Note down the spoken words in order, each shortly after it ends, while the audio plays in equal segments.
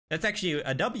That's actually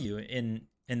a W in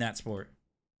that sport.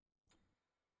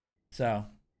 So,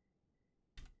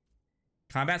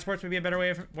 combat sports would be a better way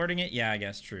of wording it. Yeah, I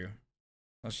guess true.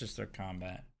 Let's just throw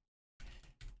combat.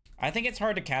 I think it's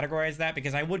hard to categorize that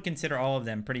because I would consider all of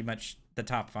them pretty much the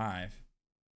top 5.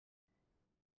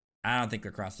 I don't think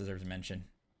lacrosse deserves a mention.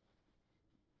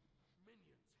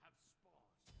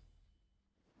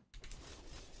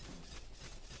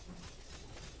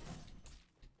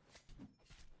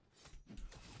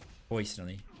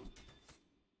 Poisonally.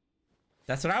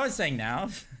 That's what I was saying now.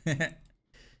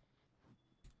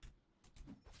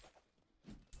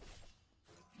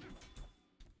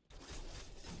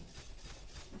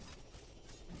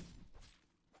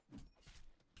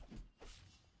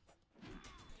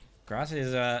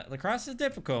 Lacrosse is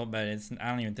difficult, but I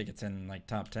don't even think it's in like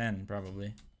top 10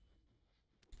 probably.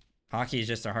 Hockey is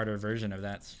just a harder version of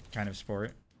that kind of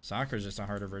sport. Soccer is just a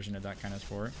harder version of that kind of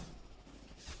sport.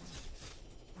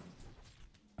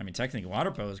 I mean, technically,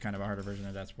 water polo is kind of a harder version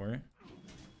of that sport.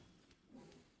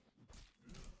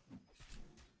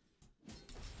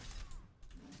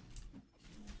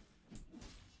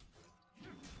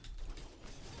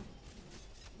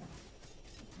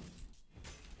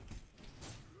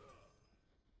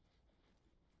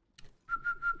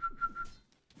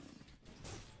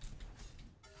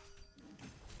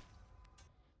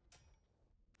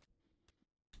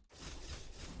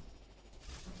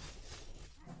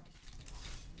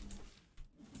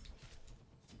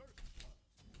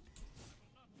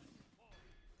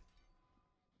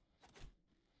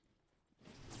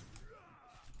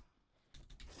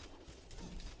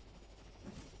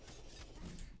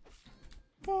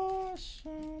 Pour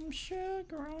some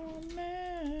sugar on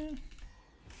me.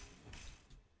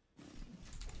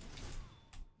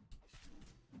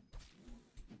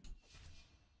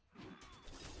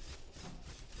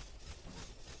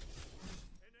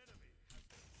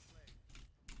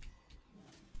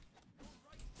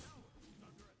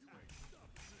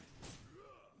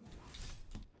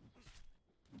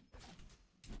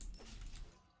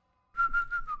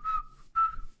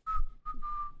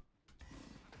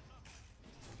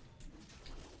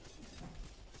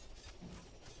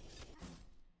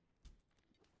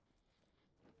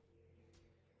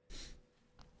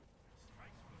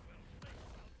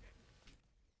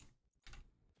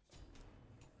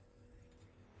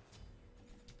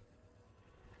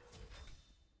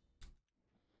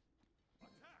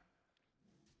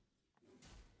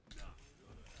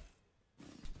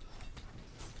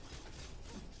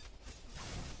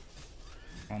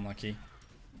 Unlucky.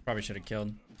 Probably should have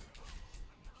killed.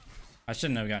 I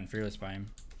shouldn't have gotten fearless by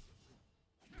him.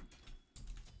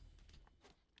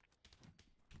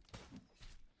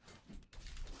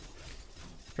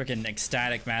 Freaking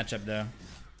ecstatic matchup though.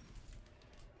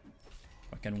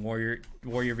 Fucking warrior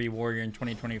v warrior in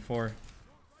 2024.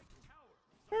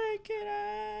 Break it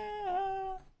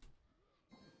out.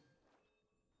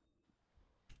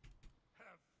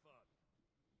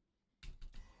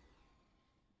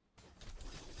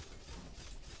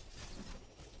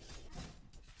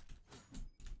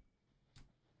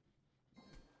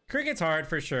 Cricket's hard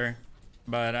for sure,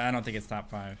 but I don't think it's top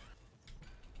 5.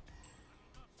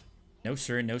 No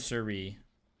sir, no siree.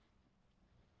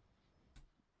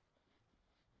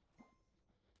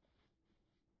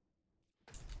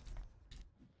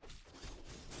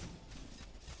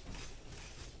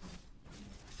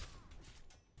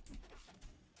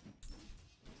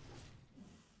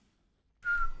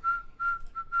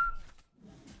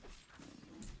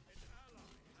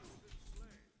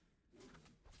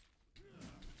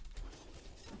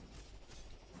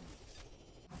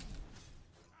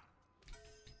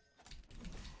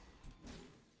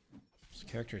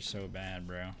 This character is so bad,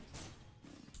 bro.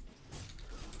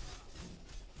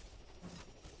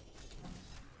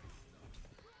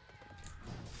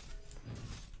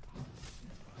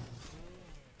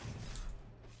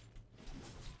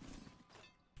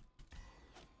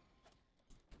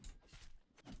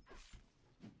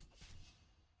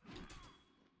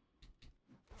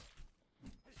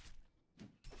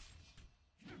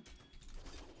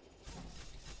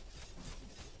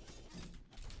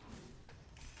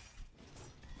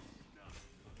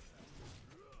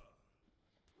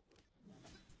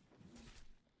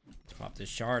 Pop this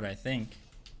shard, I think.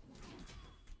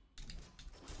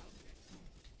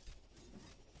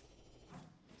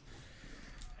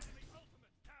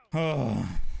 Oh.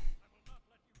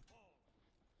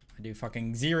 I do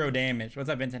fucking 0 damage. What's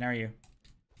up, Vincent? How are you?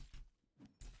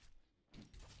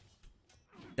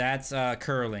 That's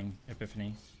curling,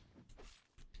 Epiphany.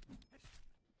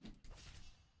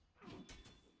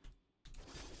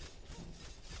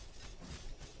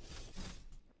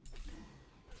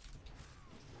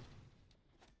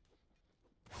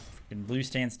 Fucking blue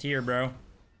stance tier, bro.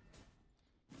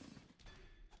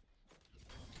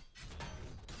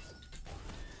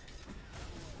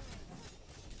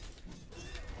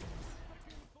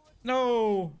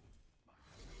 No!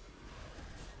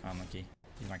 Unlucky.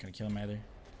 He's not gonna kill him either.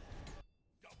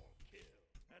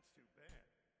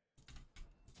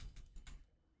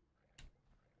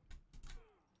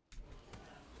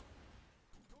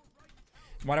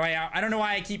 Why do I don't know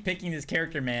why I keep picking this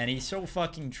character, man. He's so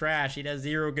fucking trash. He does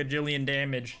 0 gajillion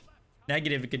damage.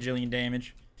 Negative gajillion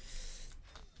damage.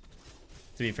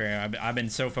 To be fair, I've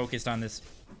been so focused on this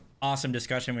awesome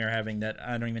discussion we were having that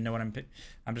I don't even know what I'm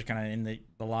just kind of in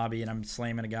the lobby and I'm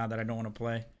slamming a god that I don't want to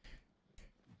play.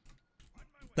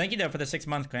 Thank you though for the 6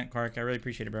 months, Clark. I really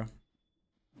appreciate it, bro.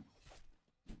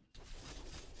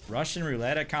 Russian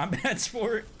roulette, a combat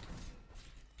sport.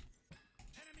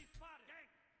 Enemy spotted.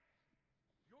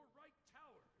 Your right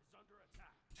tower is under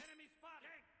attack. Enemy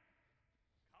spotted.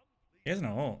 He has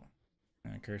no ult.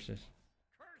 Curses.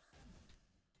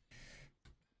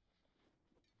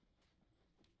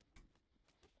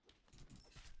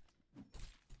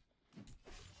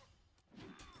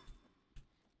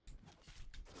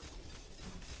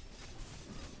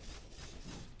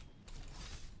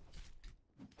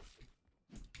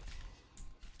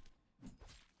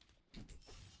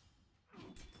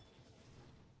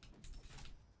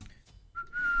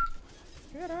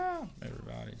 Get out,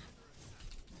 everybody.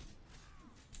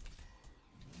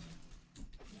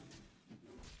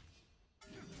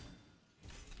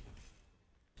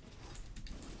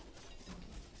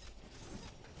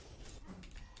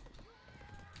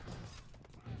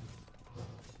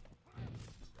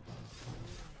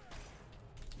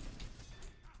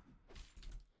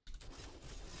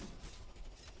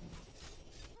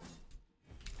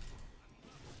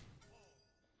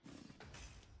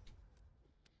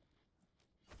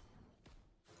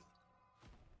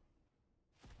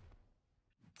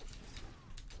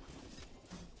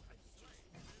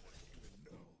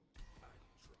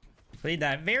 Played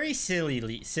that very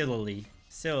sillily.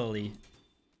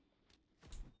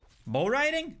 Bull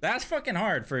riding? That's fucking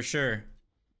hard for sure.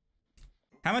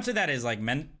 How much of that is like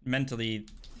mentally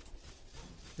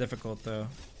difficult though?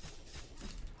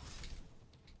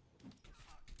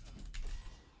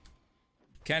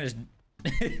 Kind of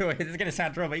just wait, this is gonna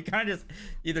sound troll, but you kind of just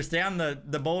either stay on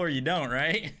the bull or you don't,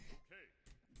 right?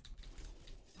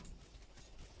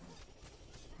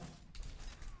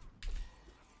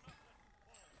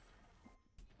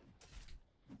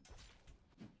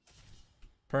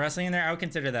 Pro wrestling in there, I would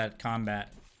consider that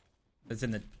combat. That's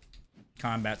in the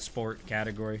combat sport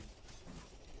category.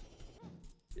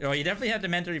 Oh, you definitely have to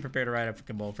mentally prepare to ride a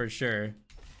fucking bull for sure.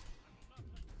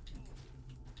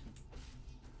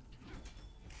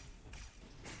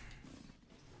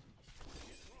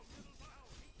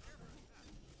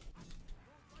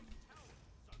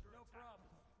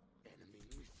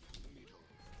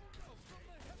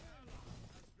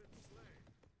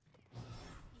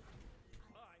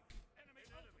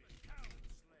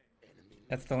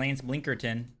 That's the Lance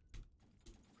Blinkerton.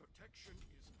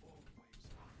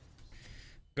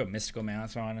 Go mystical, man.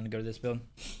 That's why I'm gonna go to this build.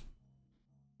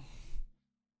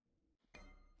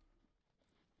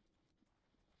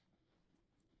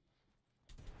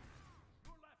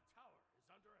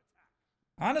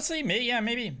 Honestly, maybe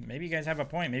maybe you guys have a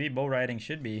point. Maybe bull riding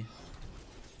should be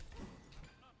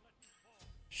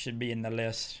in the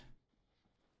list.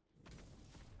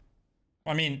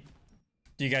 I mean,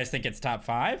 do you guys think it's top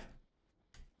 5?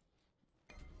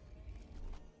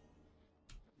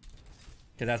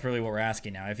 Because that's really what we're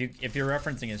asking now. If you're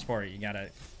referencing a sport, you gotta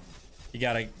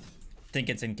think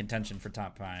it's in contention for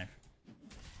top 5.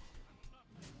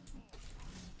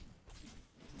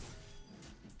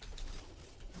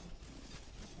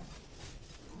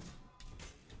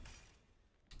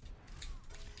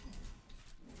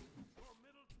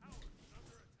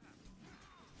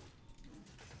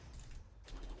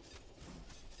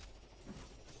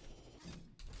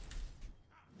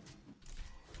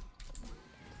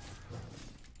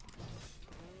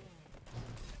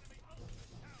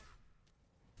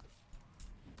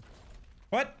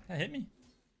 What? That hit me?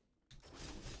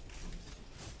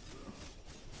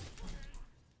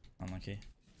 Unlucky.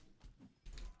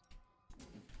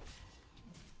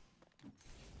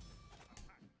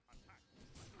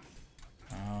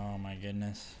 Oh my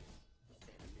goodness.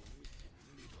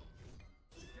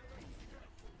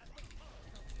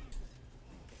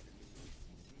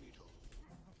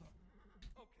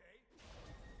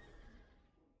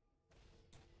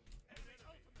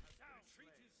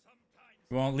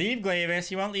 You won't leave, Glavis.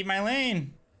 You won't leave my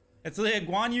lane. It's like a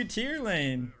Guan Yu tier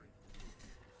lane.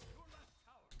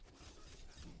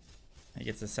 He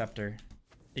gets the scepter.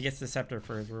 He gets the scepter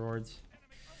for his rewards.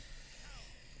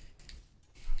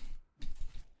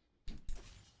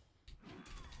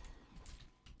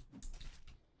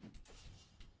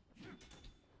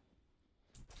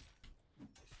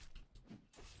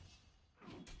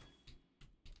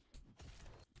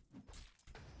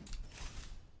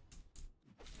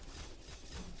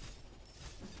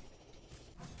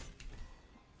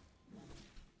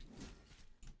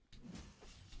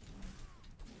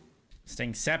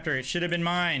 Sting scepter, it should have been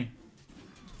mine.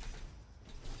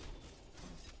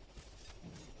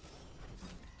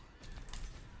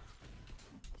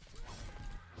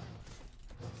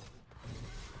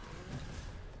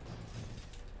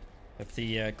 If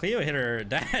the Cleo hit her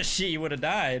dash, she would have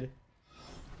died.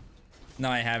 No,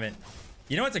 I haven't.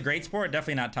 You know what's a great sport?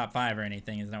 Definitely not top 5 or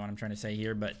anything, is not what I'm trying to say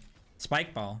here, but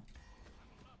spike ball.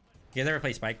 You guys ever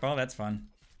play spike ball? That's fun.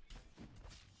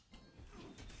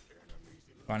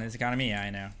 Fun in this economy? Yeah, I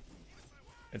know.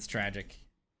 It's tragic.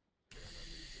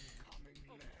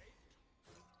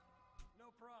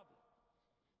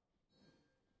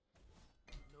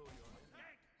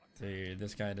 Dude,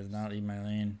 this guy does not leave my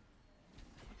lane.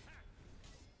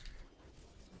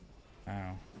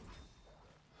 Wow.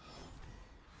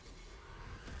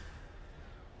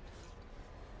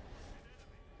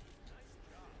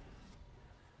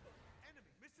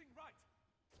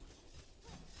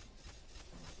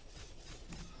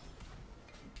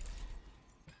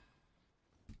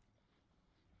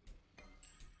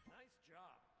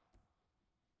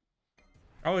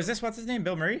 Oh, is this what's his name?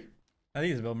 Bill Murray? I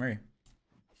think it's Bill Murray.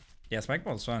 Yeah, spike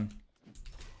ball's fun.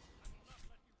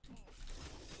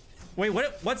 Wait,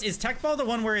 what's is tech ball the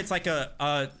one where it's like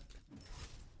a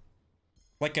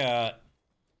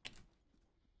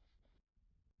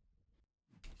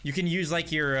you can use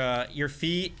like your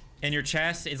feet and your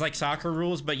chest. It's like soccer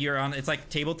rules, but you're on, it's like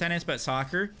table tennis but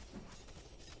soccer.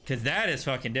 Cause that is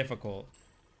fucking difficult.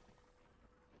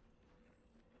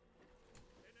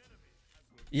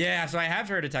 Yeah, so I have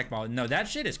heard of tech ball. No, that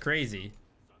shit is crazy.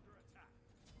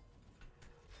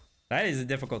 That is a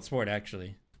difficult sport,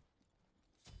 actually.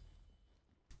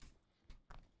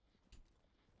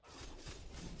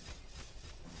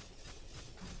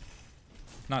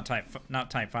 Not top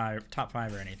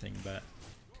five or anything, but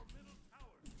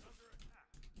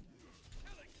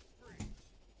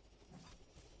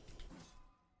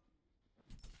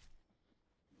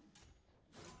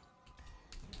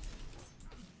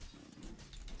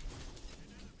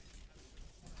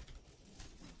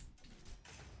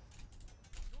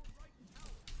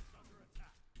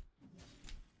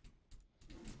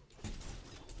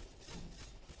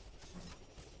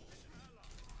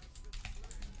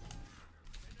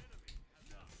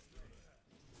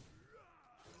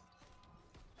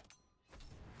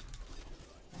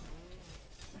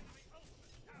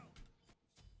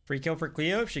free kill for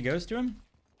Cleo if she goes to him.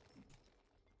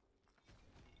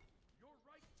 Your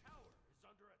right tower is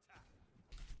under attack.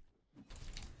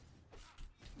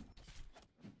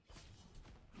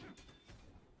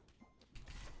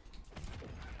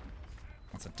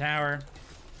 That's a tower.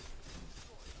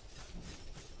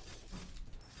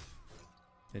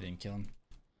 They didn't kill him.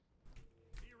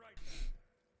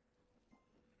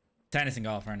 Tennis and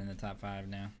golf aren't in the top 5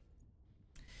 now.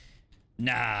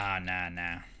 Nah.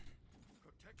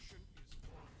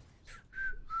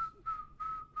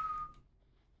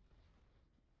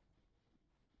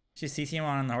 Just CC him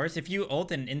on the horse. If you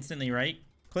ult and instantly right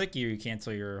click, you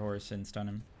cancel your horse and stun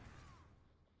him.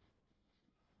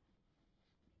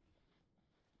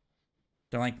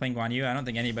 Don't like playing Guan Yu? I don't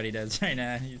think anybody does right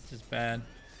now. He's just bad.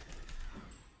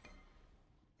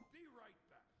 Be right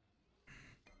back.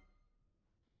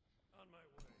 On my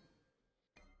way.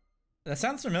 That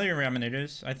sounds familiar,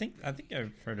 Ramanudus. I think I've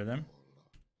heard of them.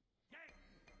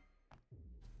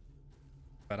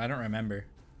 But I don't remember.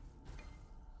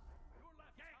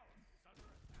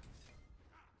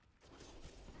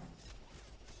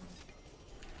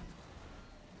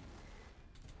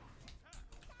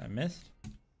 I missed.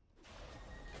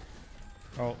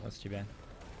 Oh, that's too bad.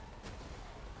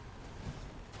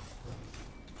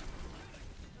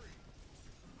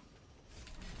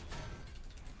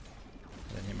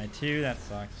 Didn't hit my 2, that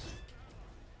sucks.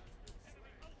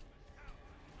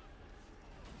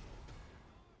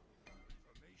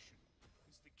 Information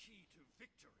is the key to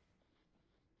victory.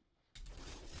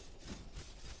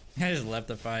 I just left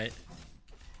the fight.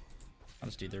 I'll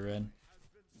just do the red.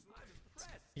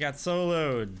 He got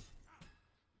soloed.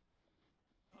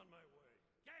 On my way.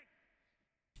 Gank!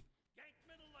 Gank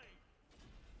middle lane.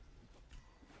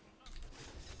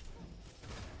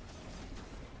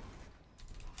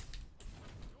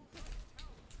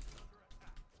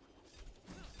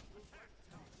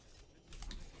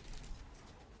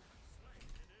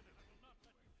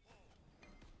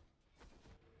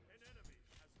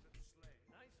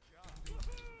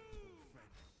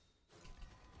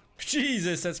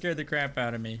 Jesus, that scared the crap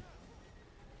out of me.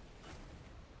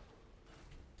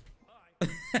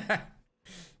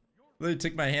 Literally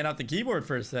took my hand off the keyboard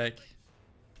for a sec.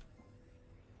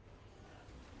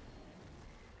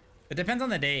 It depends on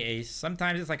the day, Ace.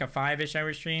 Sometimes it's like a 5-ish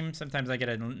hour stream. Sometimes I get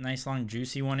a nice long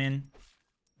juicy one in.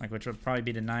 Like, which will probably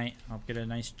be tonight. I'll get a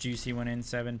nice juicy one in,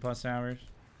 7+ hours.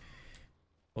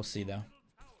 We'll see though.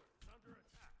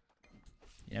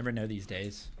 You never know these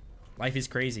days. Life is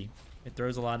crazy. It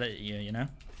throws a lot at you, you know?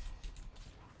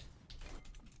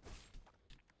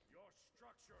 Your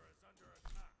structure is under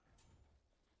attack.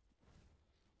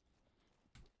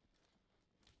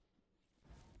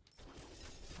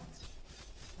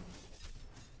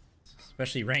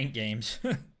 Especially ranked games.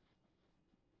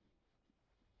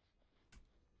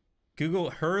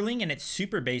 Google hurling and it's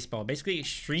super baseball. Basically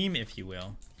extreme, if you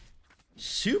will.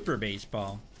 Super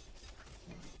baseball.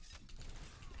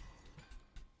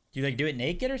 Do you like do it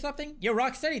naked or something? Yo,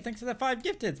 Rocksteady, thanks for the 5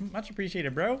 gifted. Much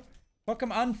appreciated, bro. Welcome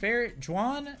Unfair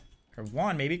Juan, or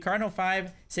Juan maybe. Cardinal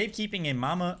 5, safekeeping a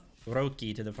Mama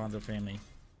Roki to the Fonzo family.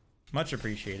 Much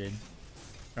appreciated.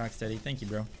 Rocksteady, thank you,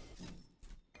 bro.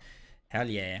 Hell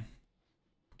yeah.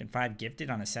 Fucking 5 gifted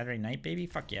on a Saturday night, baby.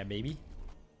 Fuck yeah, baby.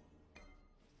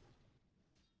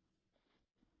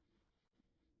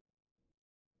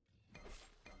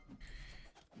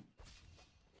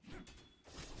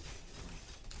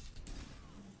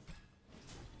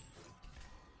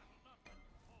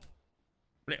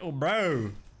 Little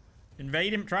bro.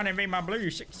 Invade him, trying to invade my blue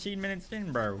 16 minutes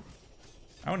in, bro.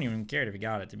 I wouldn't even care if he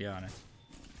got it, to be honest.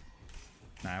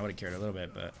 Nah, I would have cared a little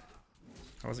bit, but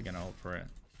I wasn't gonna ult for it.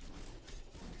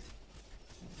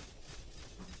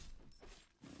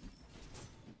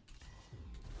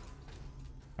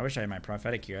 I wish I had my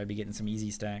prophetic here. I'd be getting some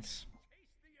easy stacks.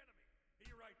 Be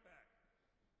right back.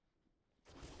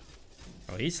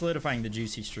 Oh, he's solidifying the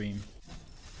juicy stream.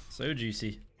 So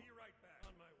juicy. Be right back. On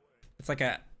my way.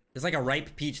 It's like a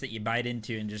ripe peach that you bite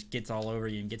into and just gets all over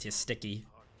you and gets you sticky.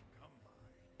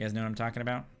 You guys know what I'm talking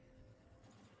about?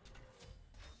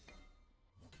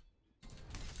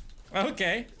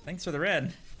 Okay, thanks for the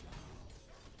red.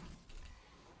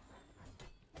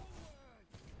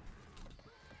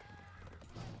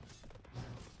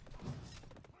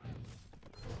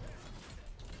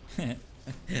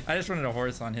 I just wanted a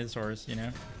horse on his horse, you know?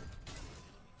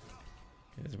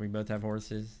 Because we both have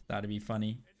horses. Thought it'd be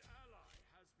funny. An ally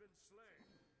has been slain.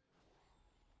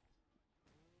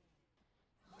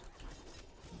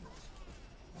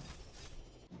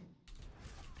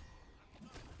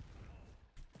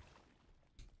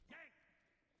 Gank.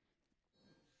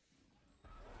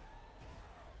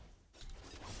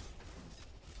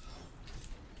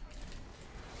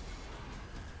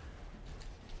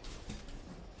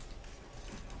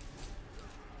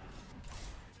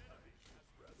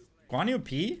 Guan Yu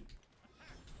P?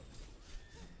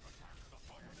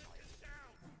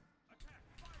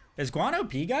 Is Guan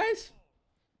OP, guys?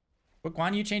 What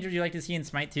Guan Yu change would you like to see in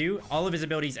Smite 2? All of his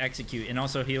abilities execute and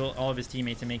also heal all of his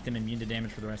teammates and make them immune to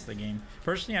damage for the rest of the game.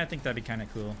 Personally, I think that'd be kind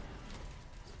of cool.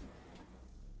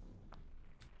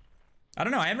 I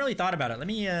don't know. I haven't really thought about it. Let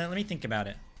me think about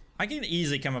it. I can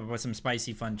easily come up with some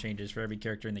spicy fun changes for every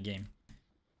character in the game.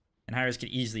 And hires could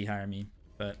easily hire me,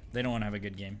 but they don't want to have a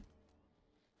good game.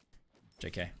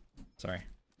 JK. Sorry.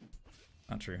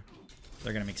 Not true.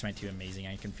 They're gonna make Smite 2 amazing.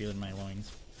 I can feel it in my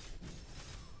loins.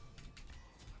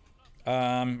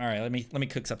 Alright, let me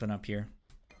cook something up here.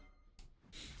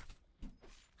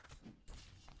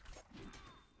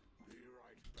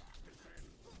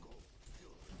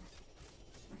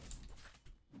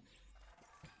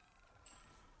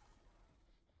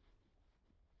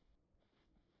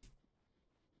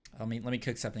 Let me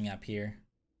cook something up here.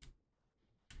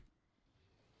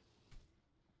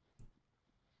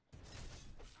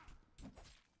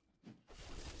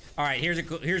 All right, here's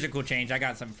a cool change. I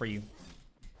got something for you.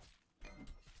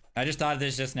 I just thought of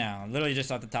this just now. Literally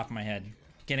just off the top of my head.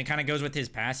 Again, it kind of goes with his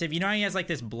passive. You know how he has like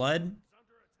this blood,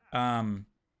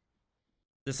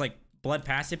 this like blood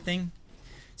passive thing.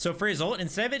 So for his ult,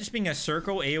 instead of it just being a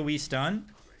circle AoE stun,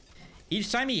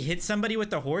 each time he hits somebody with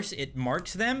the horse, it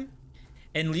marks them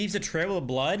and leaves a trail of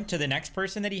blood to the next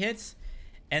person that he hits.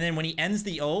 And then when he ends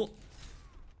the ult,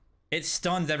 it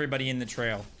stuns everybody in the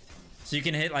trail. So you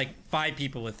can hit like 5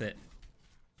 people with it.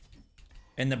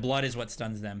 And the blood is what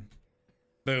stuns them.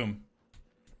 Boom.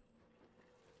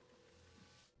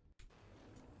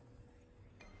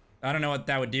 I don't know what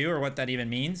that would do or what that even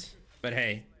means. But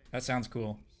hey, that sounds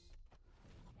cool.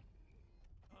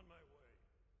 On my way.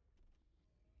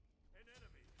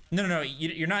 An enemy. No,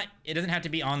 you're not. It doesn't have to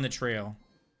be on the trail.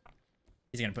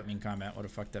 He's gonna put me in combat. What a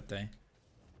fucked up day.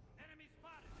 Enemy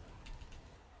spotted.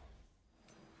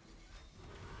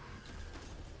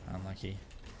 Unlucky.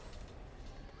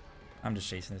 I'm just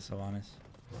chasing this, so honest.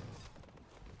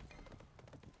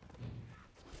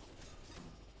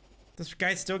 This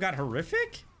guy still got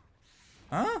horrific?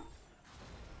 Huh?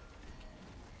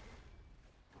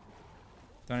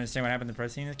 Don't understand what happened to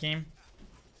pricing in this game.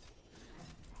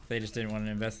 They just didn't want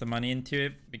to invest the money into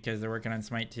it because they're working on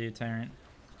Smite 2 Tyrant.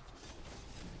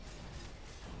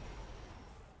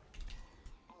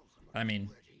 I mean,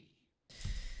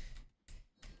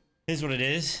 is what it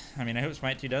is. I mean, I hope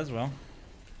Smite 2 does well.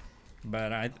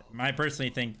 But I personally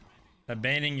think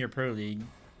abandoning your Pro League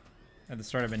at the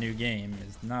start of a new game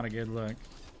is not a good look.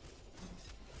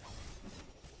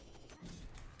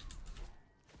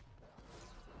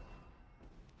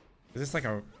 Is this like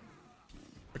a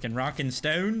freaking Rockin'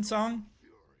 Stone song?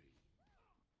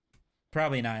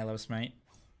 Probably not. I love Smite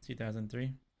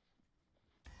 2003.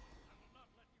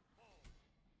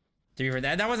 To be fair,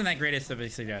 that wasn't that greatest of a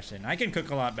suggestion. I can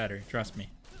cook a lot better, trust me.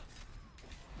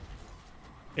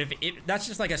 If that's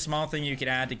just like a small thing you could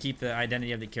add to keep the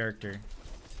identity of the character.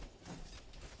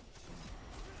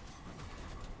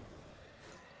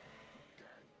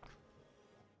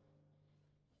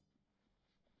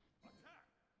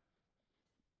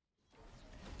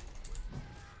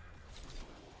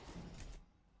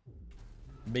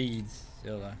 Beads,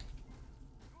 Zilla.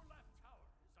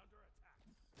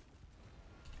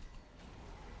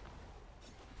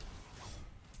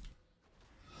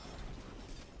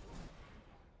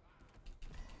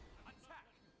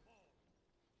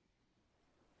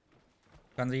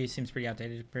 Gunzi seems pretty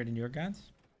outdated compared to newer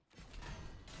gods.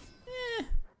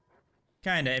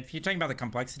 Kinda. If you're talking about the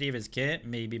complexity of his kit,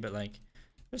 maybe, but like,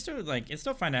 it's still like it's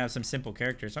still fun to have some simple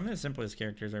characters. Some of the simplest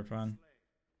characters are fun.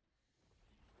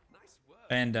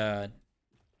 And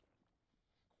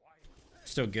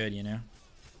still good, you know.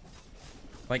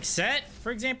 Like Set,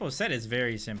 for example, Set is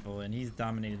very simple and he's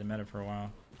dominated the meta for a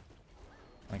while.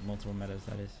 Like multiple metas,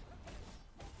 that is.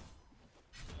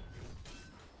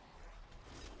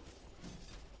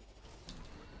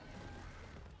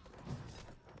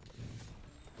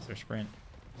 It's their sprint.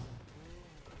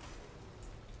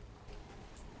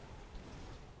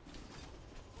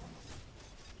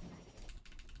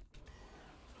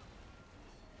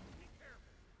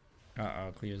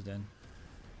 Uh-oh, Cleo's dead.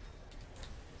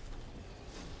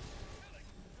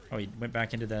 Oh, he went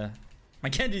back into the... My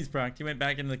Genji's proc. He went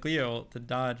back into the Cleo ult to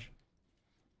dodge.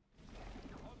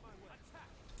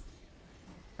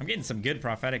 I'm getting some good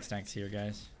prophetic stacks here,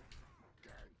 guys.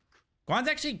 Guan's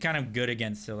actually kind of good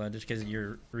against Scylla just because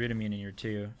you're root immune in your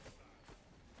 2.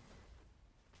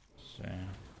 So...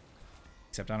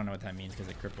 Except I don't know what that means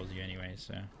because it cripples you anyway,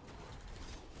 so...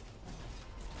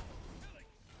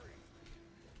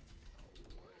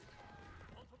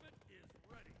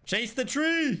 Chase the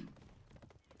tree!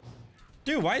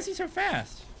 Dude, why is he so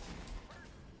fast?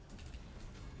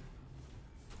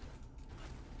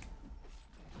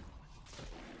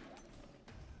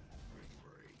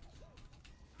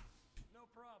 No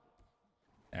problem.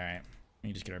 Alright, let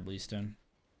me just get our Bleedstone.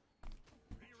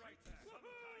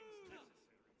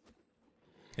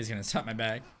 He's gonna stop my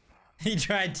back. He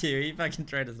tried to. He fucking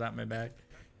tried to stop my back.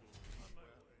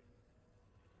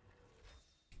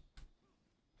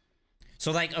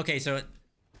 So like, okay, so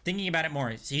thinking about it more,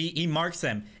 he marks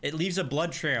them. It leaves a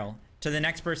blood trail to the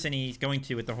next person he's going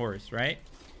to with the horse, right?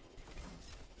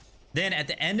 Then at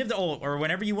the end of the ult, or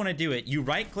whenever you want to do it, you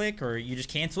right click or you just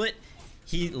cancel it.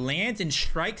 He lands and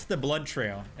strikes the blood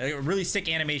trail. A really sick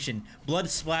animation. Blood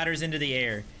splatters into the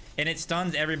air and it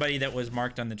stuns everybody that was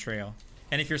marked on the trail.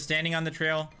 And if you're standing on the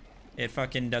trail, it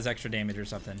fucking does extra damage or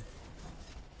something.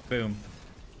 Boom.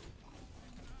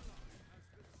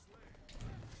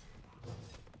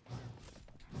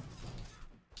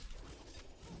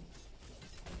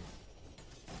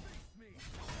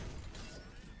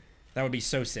 That would be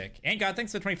so sick. And God,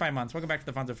 thanks for the 25 months. Welcome back to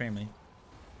the Fonzo family.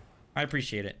 I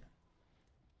appreciate it.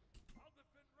 I'll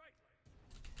defend rightly.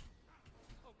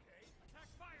 Okay, attack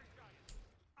fire giant.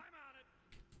 I'm on it.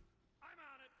 I'm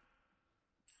on it.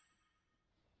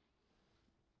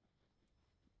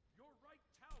 Your right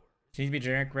tower is Seems to be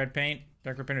generic red paint.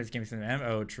 Darker paint is giving some M.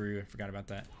 Oh, true. I forgot about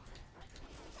that.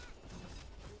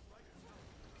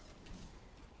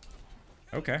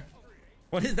 Okay.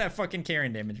 What is that fucking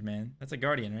carrying damage, man? That's a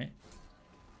guardian, right?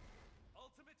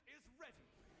 ultimate is ready.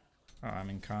 Oh, I'm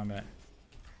in combat.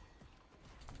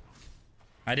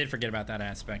 I did forget about that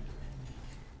aspect.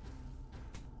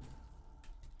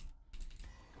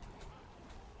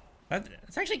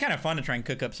 It's actually kind of fun to try and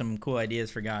cook up some cool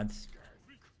ideas for gods.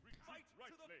 Fight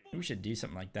to the full. We should do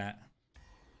something like that.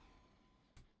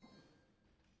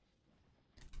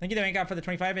 Thank you, though, God, for the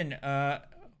 25 and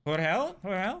Jorel?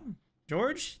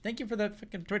 George, thank you for that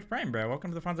fucking Twitch Prime, bro.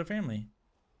 Welcome to the Fonzo family.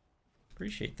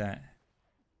 Appreciate that.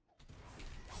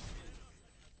 On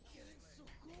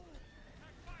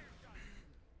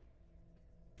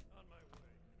my way.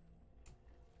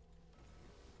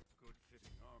 Good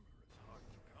fitting armor is hard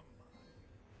to come by.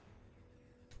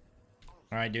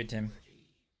 All right, do it, Tim.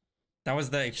 That was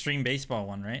the extreme baseball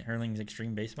one, right? Hurling's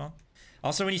extreme baseball.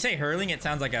 Also, when you say hurling, it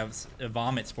sounds like a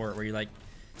vomit sport where you like,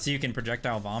 so you can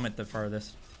projectile vomit the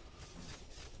farthest.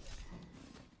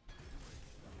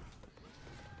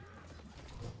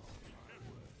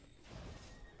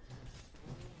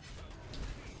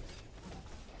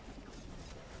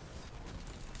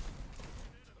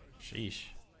 Sheesh.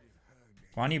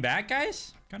 Guan, you back,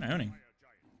 guys? Kind of owning.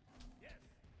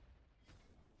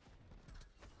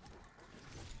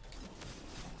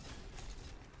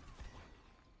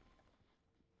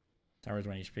 Tower's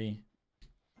 1 HP. Attack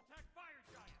fire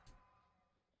giant.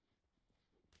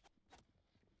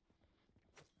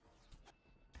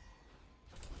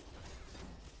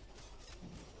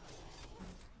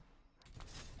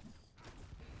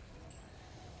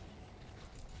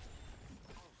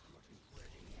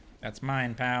 That's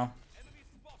mine, pal. Enemy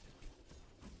spotted.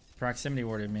 Proximity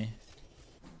warded me.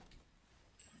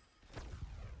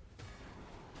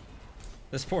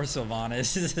 This poor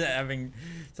Sylvanas is having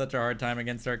such a hard time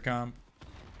against our comp.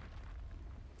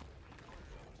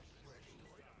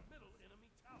 Middle enemy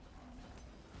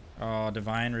tower. Oh,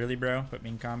 Divine, really, bro? Put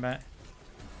me in combat.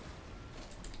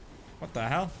 What the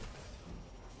hell?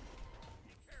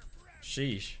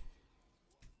 Sheesh.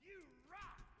 You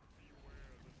rock.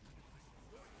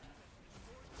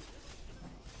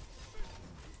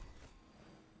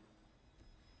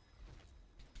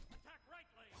 Attack right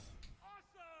lane.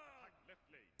 Awesome. Left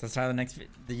lane. That's how the next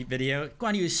the video.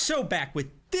 Guan Yu is so back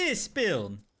with this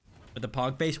build. With the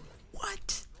pog face.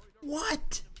 What?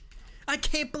 What? I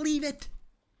can't believe it.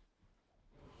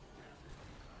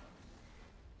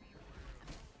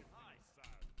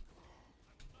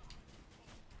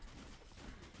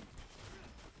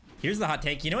 Here's the hot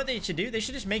take. You know what they should do? They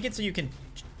should just make it so you can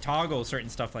toggle certain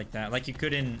stuff like that. Like you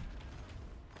could in...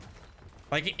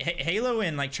 Like Halo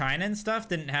in like China and stuff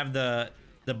didn't have the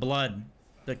blood.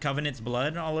 The Covenant's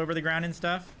blood all over the ground and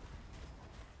stuff.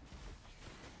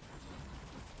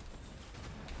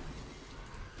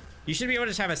 You should be able to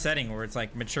just have a setting where it's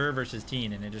like mature versus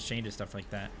teen and it just changes stuff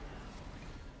like that.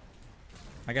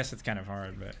 I guess it's kind of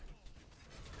hard, but...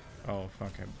 Oh,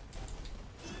 fuck him.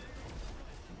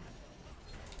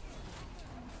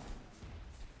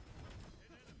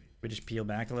 We just peel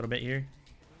back a little bit here.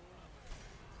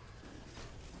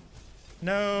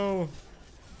 No!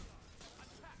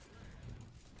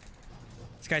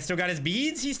 This guy still got his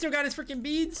beads? He still got his freaking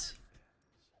beads?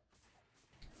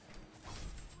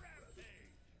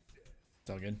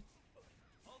 It's all good.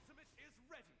 Ultimate is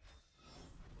ready.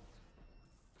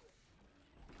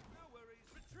 No worries.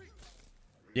 Retreat.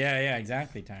 Yeah,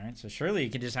 exactly, Tyrant. So surely you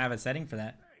could just have a setting for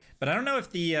that. But I don't know if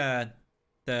the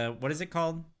what is it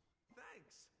called?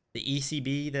 Thanks. The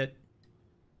ECB that...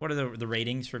 What are the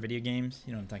ratings for video games?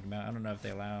 You know what I'm talking about. I don't know if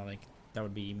they allow, like, that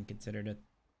would be even considered an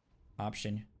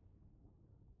option.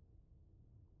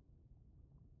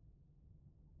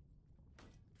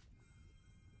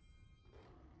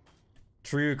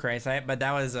 True, Christ. But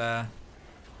that was, I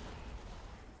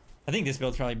think this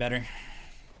build's probably better.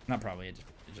 Not probably, it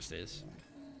just is.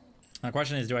 My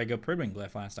question is, do I go Pridwing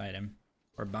Glyph last item?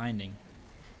 Or Binding?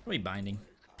 Probably Binding.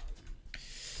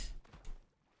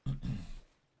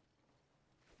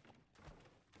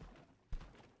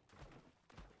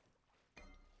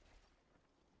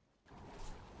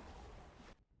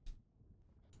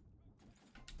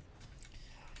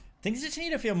 Things just need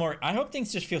to feel more... I hope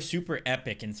things just feel super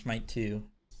epic in Smite 2.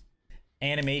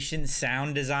 Animation,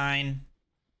 sound design.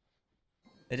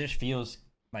 It just feels...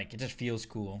 Like, it just feels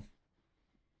cool.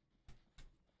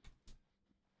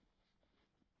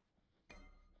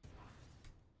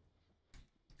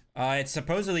 It's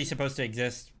supposedly supposed to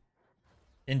exist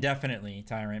indefinitely,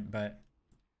 Tyrant, but...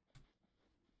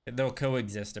 They'll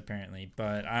coexist, apparently.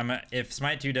 But if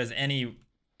Smite 2 does any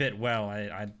bit well,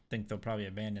 I think they'll probably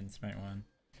abandon Smite 1.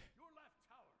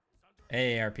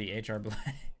 AARP, HR block.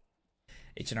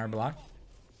 H&R block.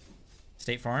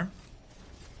 State Farm.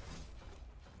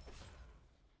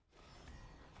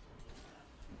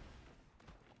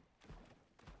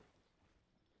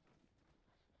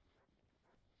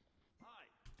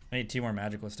 I need 2 more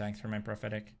magical stacks for my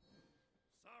prophetic.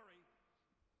 Sorry.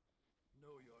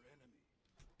 Know your enemy.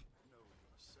 Know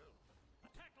yourself.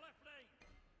 Attack left lane.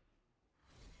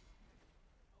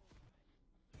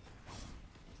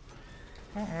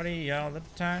 Party all the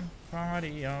time.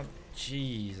 Party all...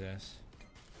 Jesus.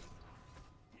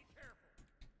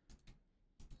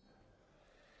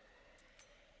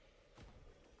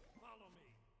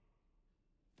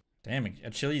 Damn,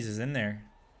 Achilles is in there.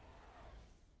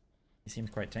 He seems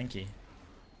quite tanky.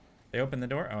 They open the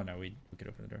door? Oh no, we could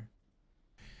open the door.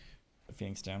 The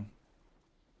Phoenix down.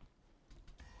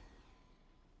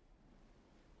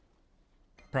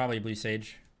 Probably Blue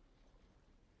Sage.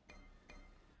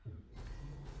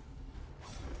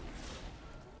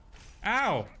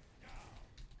 Ow!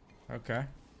 Okay.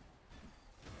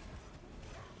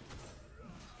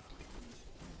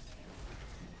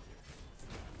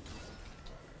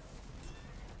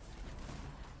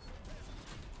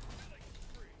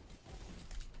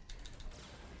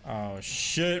 Oh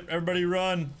shit, everybody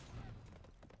run!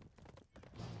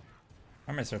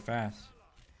 Why am I so fast?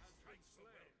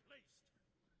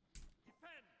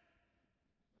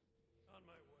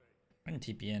 I can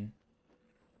TP in.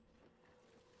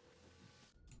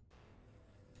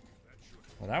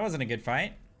 Well, that wasn't a good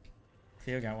fight.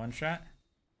 Theo got one shot.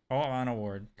 Oh, on a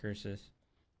ward. Curses.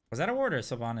 Was that a ward or a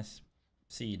Sylvanas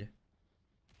seed?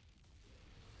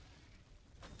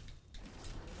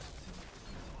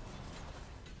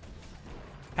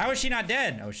 How is she not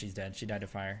dead? Oh, she's dead. She died to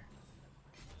fire.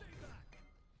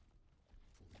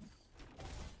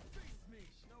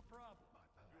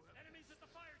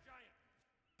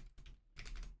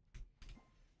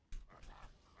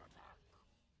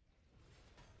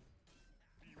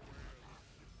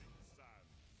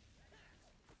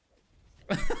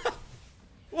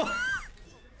 What?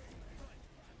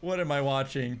 What am I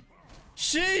watching?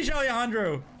 Sheesh,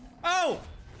 Alejandro! Oh!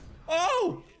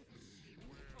 Oh!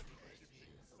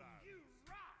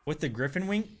 With the Griffin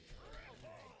wing?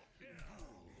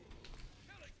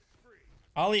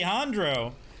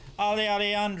 Alejandro!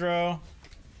 Alejandro!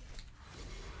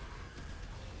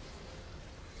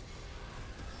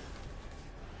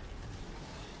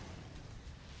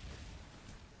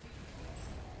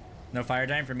 No fire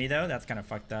giant for me though? That's kind of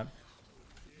fucked up.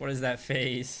 What is that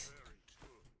face?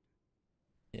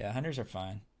 Yeah, hunters are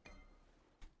fine.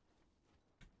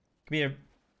 Could be a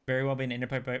very well be an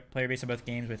interplay player base of both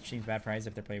games, which seems bad for eyes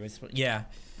if their player base. Yeah,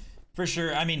 for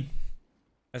sure. I mean,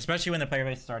 especially when the player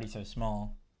base is already so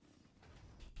small.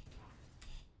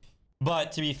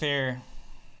 But to be fair,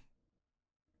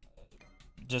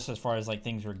 just as far as like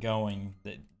things were going,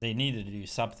 that they needed to do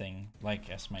something like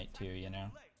S-Mite 2, you know.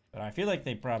 But I feel like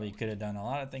they probably could have done a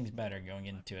lot of things better going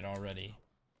into it already.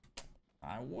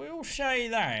 I will say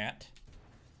that.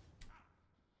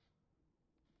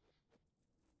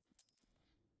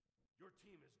 Your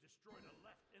team has destroyed a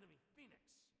left enemy Phoenix.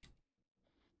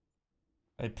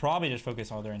 They probably just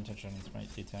focus all their attention on this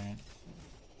Might 2 Tyrant.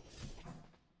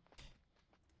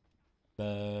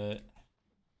 But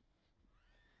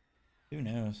who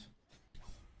knows?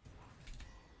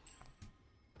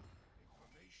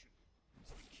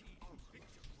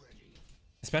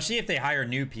 Especially if they hire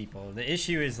new people. The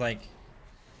issue is like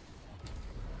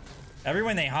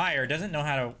everyone they hire doesn't know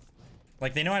how to,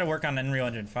 like, they know how to work on Unreal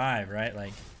Engine 5, right?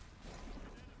 Like,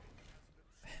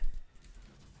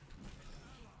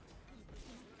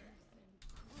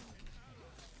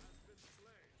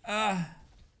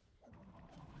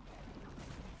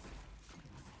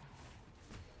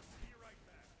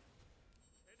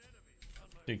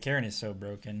 dude, Karen is so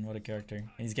broken. What a character.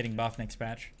 He's getting buffed next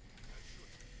patch.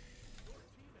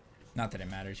 Not that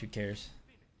it matters. Who cares?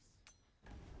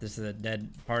 This is a dead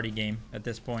party game at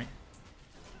this point.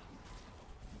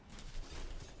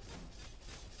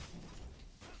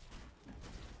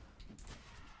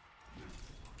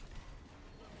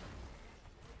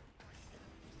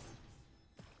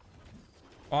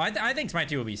 Oh, I think Smite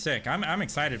 2 will be sick. I'm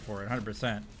excited for it,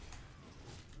 100%.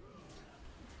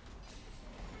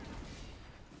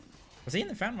 Was he in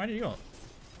the fountain? Why did he ult?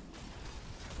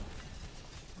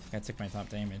 I took my top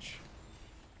damage.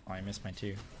 Oh, I missed my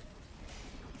 2.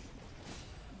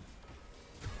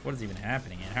 What is even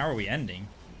happening? And how are we ending?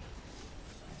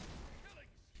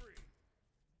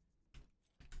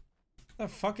 What the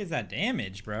fuck is that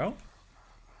damage, bro?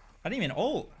 I didn't even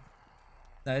ult.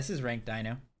 No, this is ranked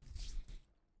Dino.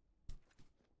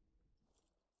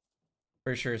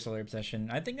 For sure, Solar Obsession.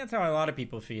 I think that's how a lot of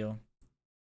people feel.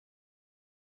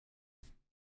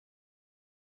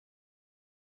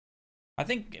 I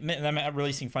think them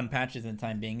releasing fun patches in the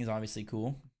time being is obviously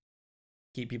cool.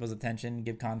 Keep people's attention,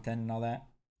 give content and all that.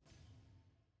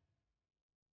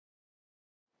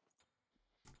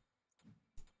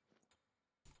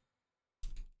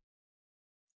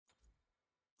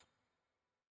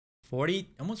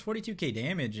 Almost 42k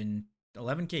damage and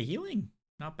 11k healing.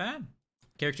 Not bad.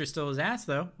 Character still his ass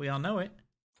though. We all know it.